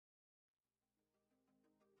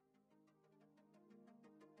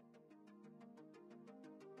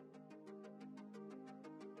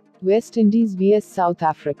West Indies vs South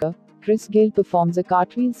Africa. Chris Gayle performs a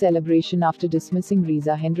cartwheel celebration after dismissing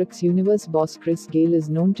Reeza Hendricks. Universe boss Chris Gayle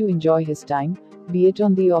is known to enjoy his time, be it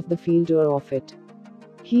on the off the field or off it.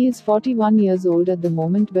 He is 41 years old at the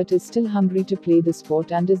moment but is still hungry to play the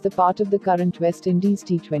sport and is the part of the current West Indies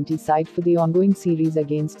T20 side for the ongoing series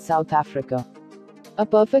against South Africa. A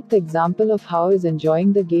perfect example of how he is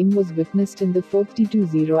enjoying the game was witnessed in the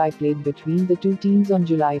 42-0 played between the two teams on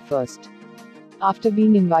July 1st. After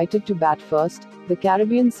being invited to bat first, the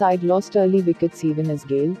Caribbean side lost early wickets even as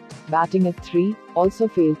Gayle, batting at 3, also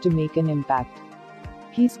failed to make an impact.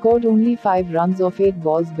 He scored only 5 runs off 8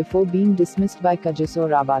 balls before being dismissed by Kagiso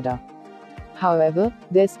Rabada. However,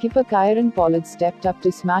 their skipper Kieron Pollard stepped up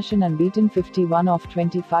to smash an unbeaten 51 off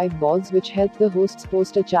 25 balls, which helped the hosts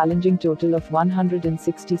post a challenging total of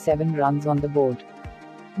 167 runs on the board.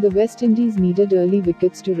 The West Indies needed early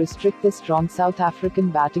wickets to restrict the strong South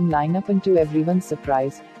African batting lineup, and to everyone's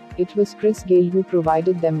surprise, it was Chris Gayle who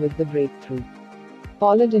provided them with the breakthrough.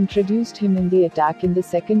 Pollard introduced him in the attack in the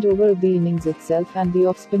second over of the innings itself, and the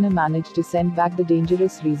off-spinner managed to send back the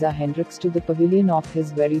dangerous Reeza Hendricks to the pavilion off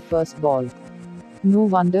his very first ball. No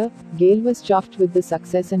wonder, Gayle was chuffed with the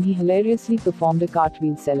success, and he hilariously performed a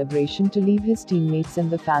cartwheel celebration to leave his teammates and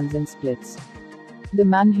the fans in splits. The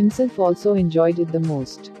man himself also enjoyed it the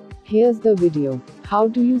most. Here's the video. How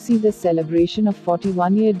do you see the celebration of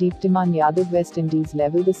 41-year Deeptiman Yadav? West Indies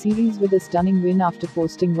level the series with a stunning win after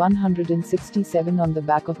posting 167 on the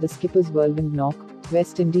back of the skipper's whirlwind knock.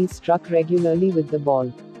 West Indies struck regularly with the ball.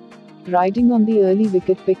 Riding on the early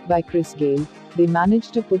wicket pick by Chris Gayle, they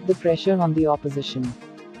managed to put the pressure on the opposition.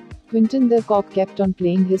 Quinton de Kock kept on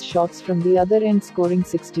playing his shots from the other end, scoring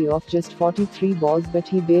 60 off just 43 balls, but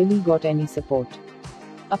he barely got any support.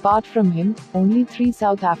 Apart from him, only 3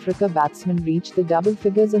 South Africa batsmen reached the double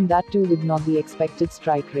figures, and that too with not the expected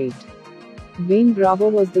strike rate. Wayne Bravo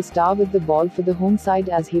was the star with the ball for the home side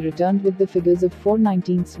as he returned with the figures of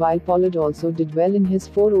 419, while Pollard also did well in his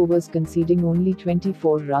 4 overs, conceding only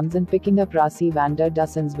 24 runs and picking up Rassie van der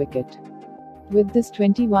Dussen's wicket. With this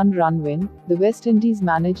 21-run win, the West Indies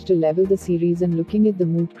managed to level the series, and looking at the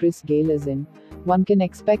mood Chris Gayle is in, one can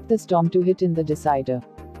expect the storm to hit in the decider.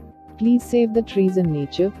 Please save the trees and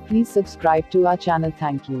nature. Please subscribe to our channel.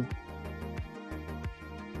 Thank you.